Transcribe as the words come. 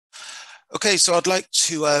Okay, so I'd like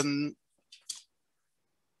to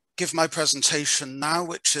give my presentation now,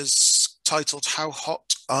 which is titled How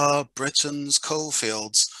Hot Are Britain's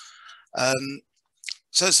Coalfields?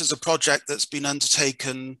 So this is a project that's been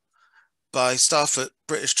undertaken by staff at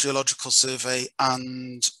British Geological Survey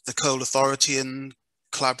and the Coal Authority in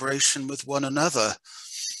collaboration with one another.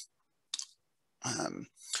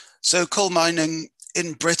 So coal mining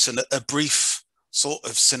in Britain, a brief sort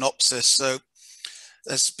of synopsis. So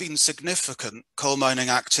there's been significant coal mining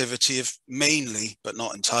activity of mainly, but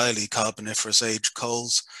not entirely, Carboniferous age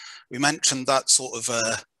coals. We mentioned that sort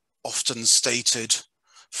of often stated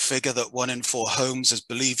figure that 1 in 4 homes is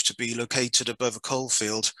believed to be located above a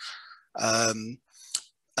coalfield. And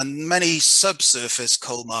many subsurface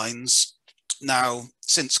coal mines now,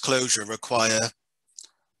 since closure, require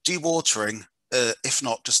dewatering, if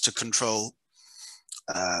not just to control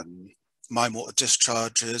mine water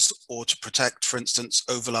discharges or to protect, for instance,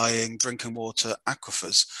 overlying drinking water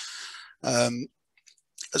aquifers.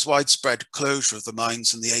 As widespread closure of the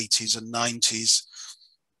mines in the 80s and 90s.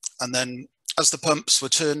 And then as the pumps were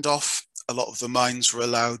turned off, a lot of the mines were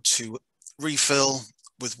allowed to refill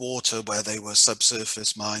with water where they were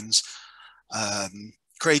subsurface mines,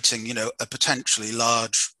 creating, a potentially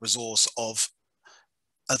large resource of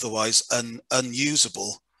otherwise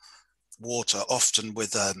unusable water, often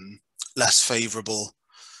with less favorable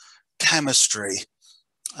chemistry.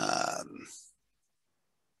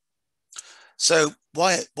 So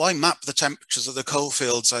why map the temperatures of the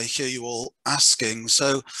coalfields, I hear you all asking.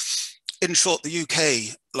 So in short, the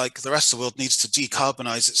UK, like the rest of the world, needs to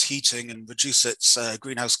decarbonise its heating and reduce its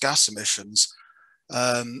greenhouse gas emissions.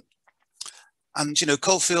 And,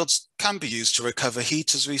 coalfields can be used to recover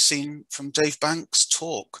heat, as we've seen from Dave Banks'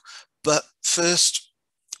 talk. But first,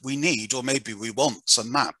 we need, or maybe we want,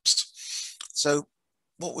 some maps. So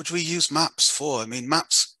what would we use maps for? I mean,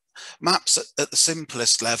 maps at the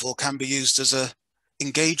simplest level can be used as an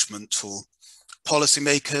engagement tool.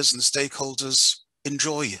 Policymakers and stakeholders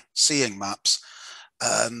enjoy seeing maps.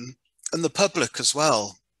 And the public as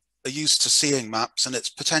well are used to seeing maps, and it's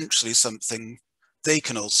potentially something they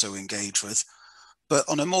can also engage with. But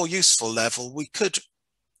on a more useful level, we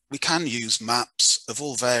can use maps of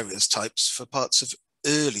all various types for parts of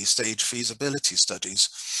early stage feasibility studies.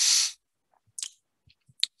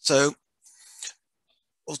 So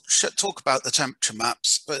we'll talk about the temperature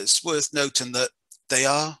maps, but it's worth noting that they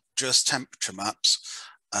are just temperature maps.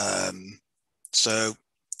 So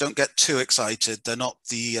don't get too excited. They're not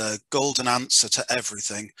the golden answer to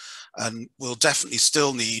everything. And we'll definitely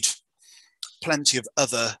still need plenty of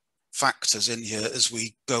other factors in here as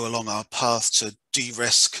we go along our path to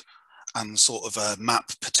de-risk and sort of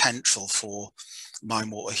map potential for mine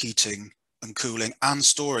water heating and cooling and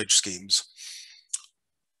storage schemes.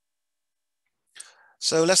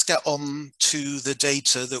 So let's get on to the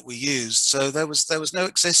data that we used. So there was no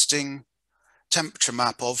existing temperature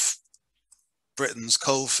map of Britain's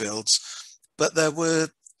coalfields, but there were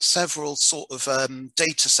several sort of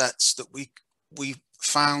data sets that we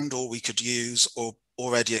found or we could use or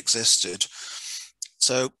already existed.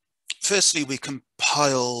 So firstly, we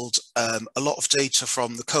compiled a lot of data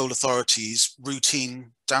from the Coal Authority's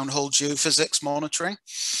routine downhole geophysics monitoring.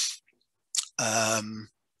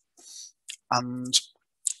 And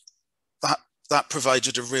that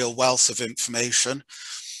provided a real wealth of information.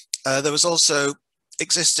 There was also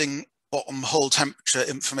existing bottom hole temperature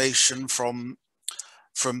information from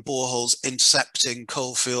boreholes intercepting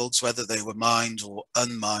coalfields, whether they were mined or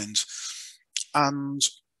unmined. And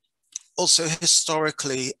also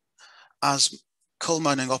historically, as coal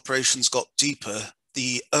mining operations got deeper,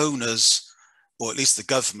 the owners, or at least the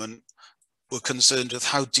government, were concerned with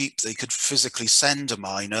how deep they could physically send a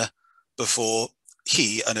miner before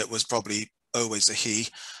he, and it was probably always a he,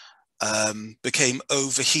 became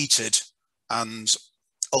overheated and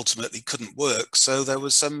ultimately couldn't work. So there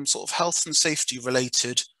was some sort of health and safety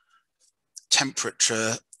related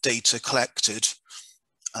temperature data collected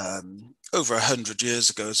over 100 years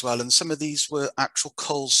ago as well. And some of these were actual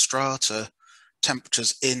coal strata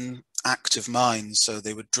temperatures in active mines. So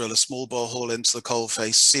they would drill a small borehole into the coal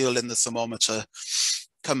face, seal in the thermometer,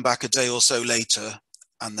 come back a day or so later,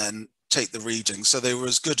 and then take the reading. So they were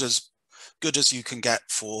as good as you can get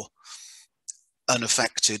for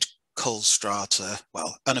unaffected coal strata,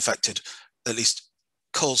 well, unaffected, at least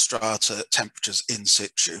coal strata temperatures in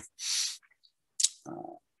situ.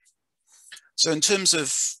 So in terms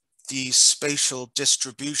of the spatial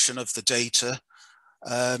distribution of the data,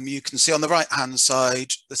 you can see on the right-hand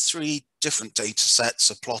side, the 3 different data sets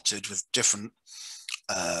are plotted with different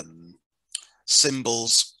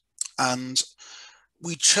symbols. And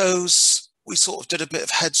we chose we sort of did a bit of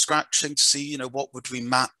head scratching to see, what would we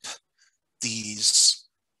map these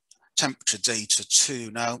temperature data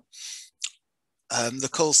to. Now, the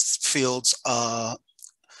coalfields are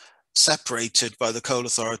separated by the Coal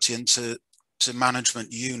Authority into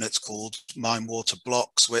management units called mine water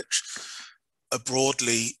blocks, which are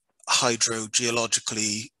broadly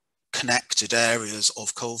hydrogeologically connected areas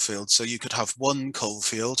of coalfields. So you could have one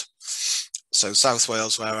coalfield, so South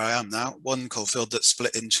Wales, where I am now, one coalfield that's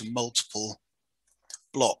split into multiple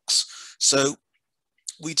blocks. So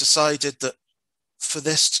we decided that for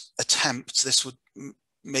this attempt, this would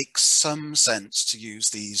make some sense to use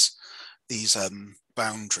these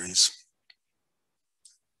boundaries.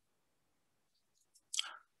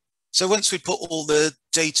 So once we put all the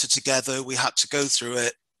data together, we had to go through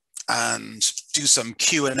it and do some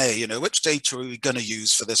Q&A, which data are we going to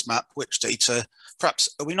use for this map? Which data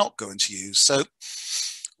perhaps are we not going to use? So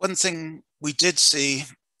one thing we did see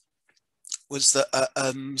was that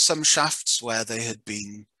some shafts where they had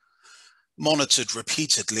been monitored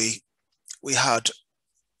repeatedly, we had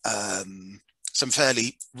some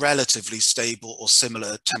fairly relatively stable or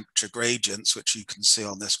similar temperature gradients, which you can see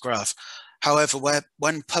on this graph. However,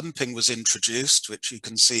 when pumping was introduced, which you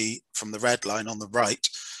can see from the red line on the right,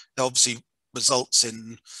 it obviously results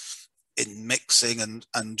in mixing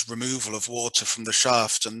and removal of water from the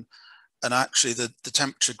shaft, and actually the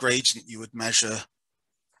temperature gradient you would measure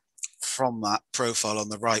from that profile on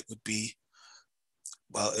the right would be,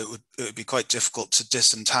 well, it would be quite difficult to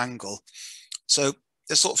disentangle. So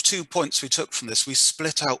there's sort of 2 points we took from this. We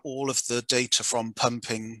split out all of the data from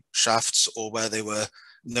pumping shafts, or where they were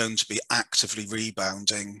known to be actively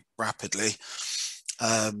rebounding rapidly.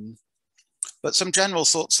 But some general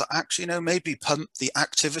thoughts that actually, maybe the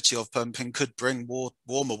activity of pumping could bring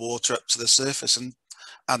warmer water up to the surface,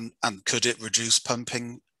 and could it reduce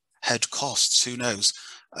pumping head costs? Who knows?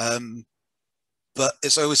 But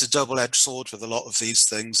it's always a double-edged sword with a lot of these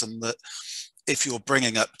things, and that if you're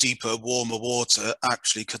bringing up deeper, warmer water,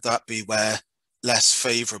 actually, could that be where less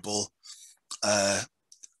favourable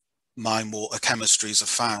mine water chemistries are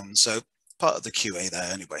found? So part of the QA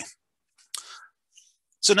there anyway.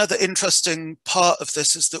 So another interesting part of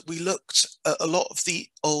this is that we looked at a lot of the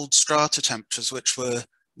old strata temperatures which were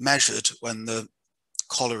measured when the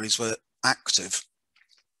collieries were active.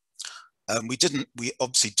 We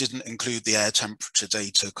obviously didn't include the air temperature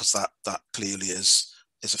data, because that clearly is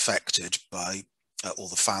affected by all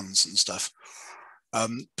the fans and stuff.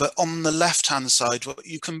 But on the left-hand side, what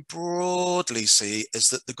you can broadly see is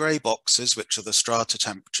that the grey boxes, which are the strata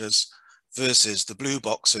temperatures, versus the blue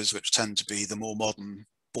boxes, which tend to be the more modern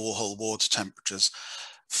borehole water temperatures,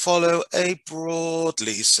 follow a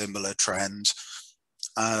broadly similar trend,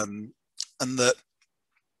 and that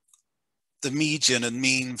the median and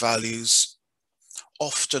mean values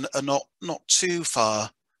often are not too far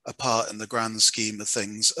apart in the grand scheme of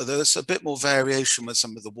things. There's a bit more variation with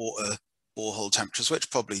some of the water borehole temperatures, which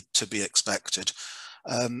probably to be expected.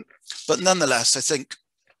 But nonetheless, I think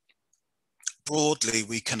broadly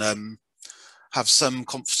we can have some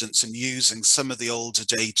confidence in using some of the older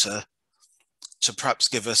data to perhaps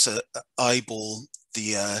give us a eyeball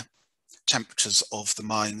the temperatures of the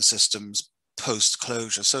mine systems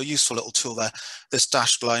post-closure. So a useful little tool there. This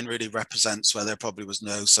dashed line really represents where there probably was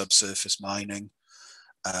no subsurface mining,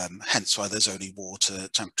 hence why there's only water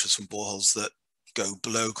temperatures from boreholes that go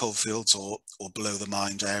below coalfields or below the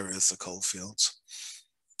mined area of the coalfields.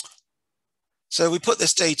 So we put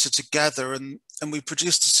this data together, and we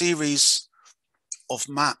produced a series of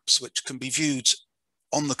maps which can be viewed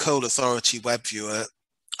on the Coal Authority web viewer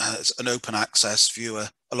as an open access viewer,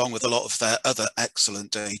 along with a lot of their other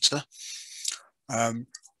excellent data. And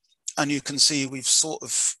you can see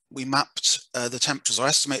we mapped the temperatures, or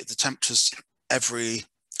estimated the temperatures every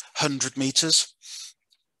 100 meters.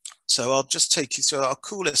 So I'll just take you through our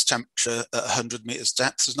coolest temperature at 100 meters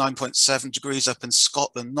depth is 9.7 degrees up in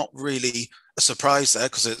Scotland. Not really a surprise there,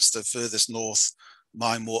 because it's the furthest north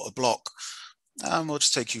mine water block. And we'll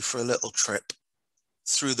just take you for a little trip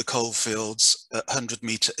through the coalfields at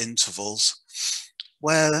 100-meter intervals.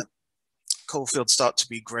 Where coalfields start to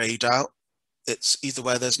be greyed out, it's either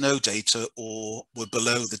where there's no data or we're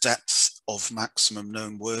below the depth of maximum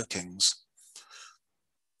known workings.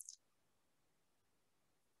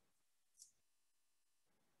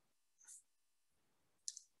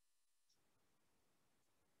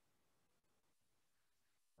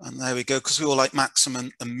 And there we go, because we all like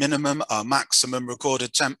maximum and minimum. Our maximum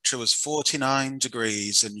recorded temperature was 49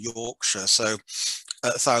 degrees in Yorkshire, so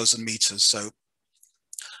at 1,000 meters. So,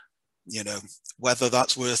 whether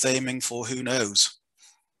that's worth aiming for, who knows?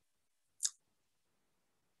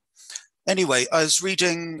 Anyway, I was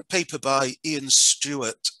reading a paper by Ian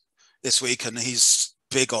Stewart this week, and he's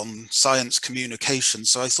big on science communication.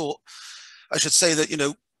 So I thought I should say that, you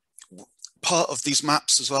know, part of these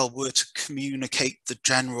maps as well were to communicate the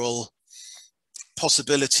general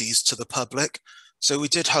possibilities to the public. So we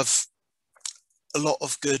did have a lot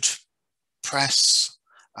of good press,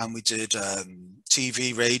 and we did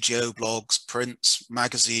TV, radio, blogs, prints,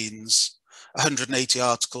 magazines, 180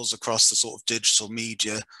 articles across the sort of digital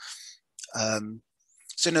media.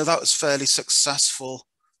 So, you know, that was fairly successful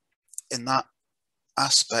in that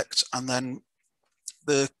aspect. And then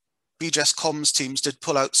the BGS comms teams did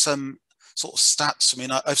pull out some sort of stats. I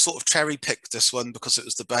mean, I've sort of cherry picked this one because it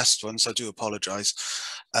was the best one, so I do apologize.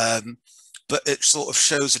 But it sort of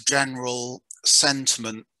shows a general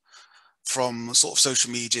sentiment from sort of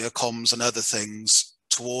social media, comms and other things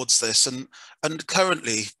towards this. And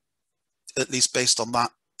currently, at least based on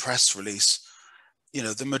that press release, you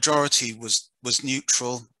know, the majority was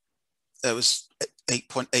neutral. There was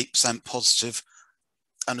 8.8% positive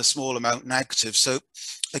and a small amount negative. So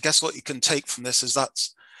I guess what you can take from this is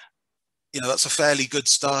that's, you know, that's a fairly good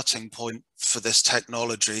starting point for this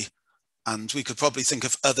technology. And we could probably think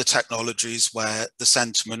of other technologies where the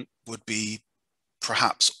sentiment would be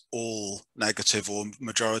perhaps all negative or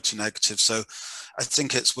majority negative. So I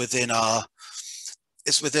think it's within our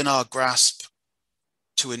grasp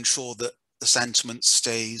to ensure that the sentiment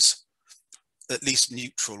stays at least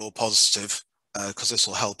neutral or positive, because this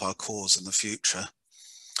will help our cause in the future.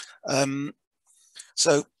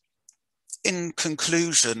 So in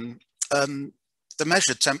conclusion, the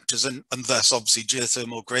measured temperatures and thus obviously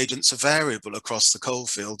geothermal gradients are variable across the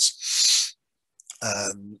coalfields.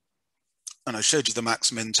 And I showed you the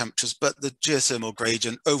max min temperatures, but the geothermal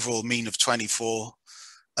gradient overall mean of 24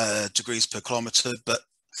 degrees per kilometre, but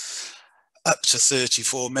up to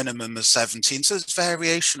 34, minimum of 17. So there's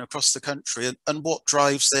variation across the country. And what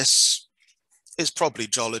drives this is probably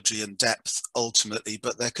geology and depth ultimately,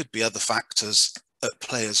 but there could be other factors at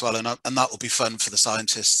play as well. And that will be fun for the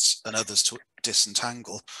scientists and others to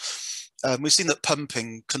disentangle. We've seen that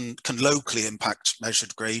pumping can locally impact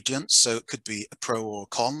measured gradients, so it could be a pro or a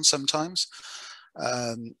con sometimes.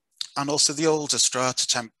 And also the older strata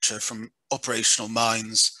temperature from operational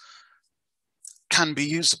mines can be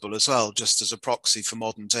usable as well, just as a proxy for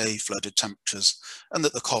modern day flooded temperatures, and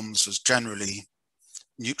that the comms was generally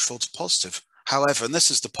neutral to positive. However, and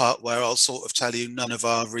this is the part where I'll sort of tell you none of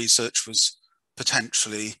our research was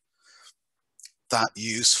potentially that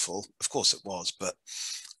useful. Of course it was, but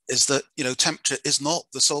is that, you know, temperature is not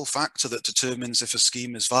the sole factor that determines if a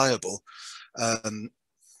scheme is viable.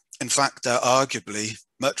 In fact, there are arguably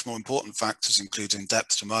much more important factors, including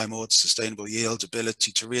depth to mine water, sustainable yield,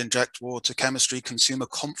 ability to re-inject water, chemistry, consumer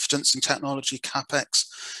confidence in technology, capex,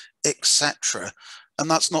 etc. And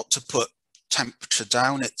that's not to put temperature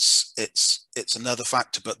down. It's another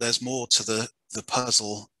factor, but there's more to the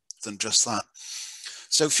puzzle than just that.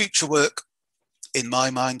 So future work, in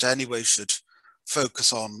my mind anyway, should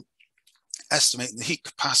focus on estimating the heat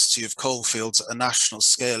capacity of coalfields at a national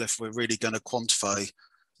scale if we're really going to quantify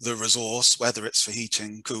the resource, whether it's for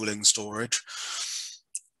heating, cooling, storage,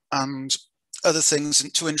 and other things,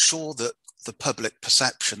 and to ensure that the public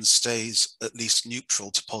perception stays at least neutral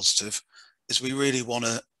to positive, is we really want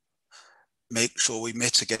to make sure we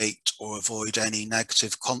mitigate or avoid any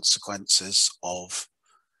negative consequences of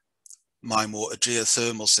mine water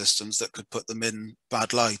geothermal systems that could put them in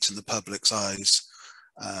bad light in the public's eyes.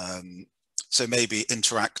 So maybe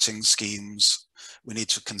interacting schemes, we need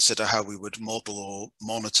to consider how we would model or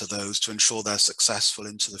monitor those to ensure they're successful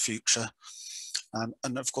into the future.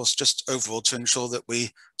 And of course, just overall to ensure that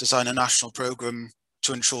we design a national programme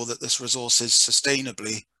to ensure that this resource is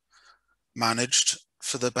sustainably managed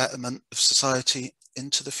for the betterment of society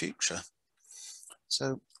into the future.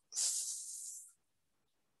 So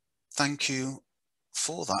thank you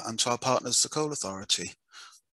for that, and to our partners, the Coal Authority.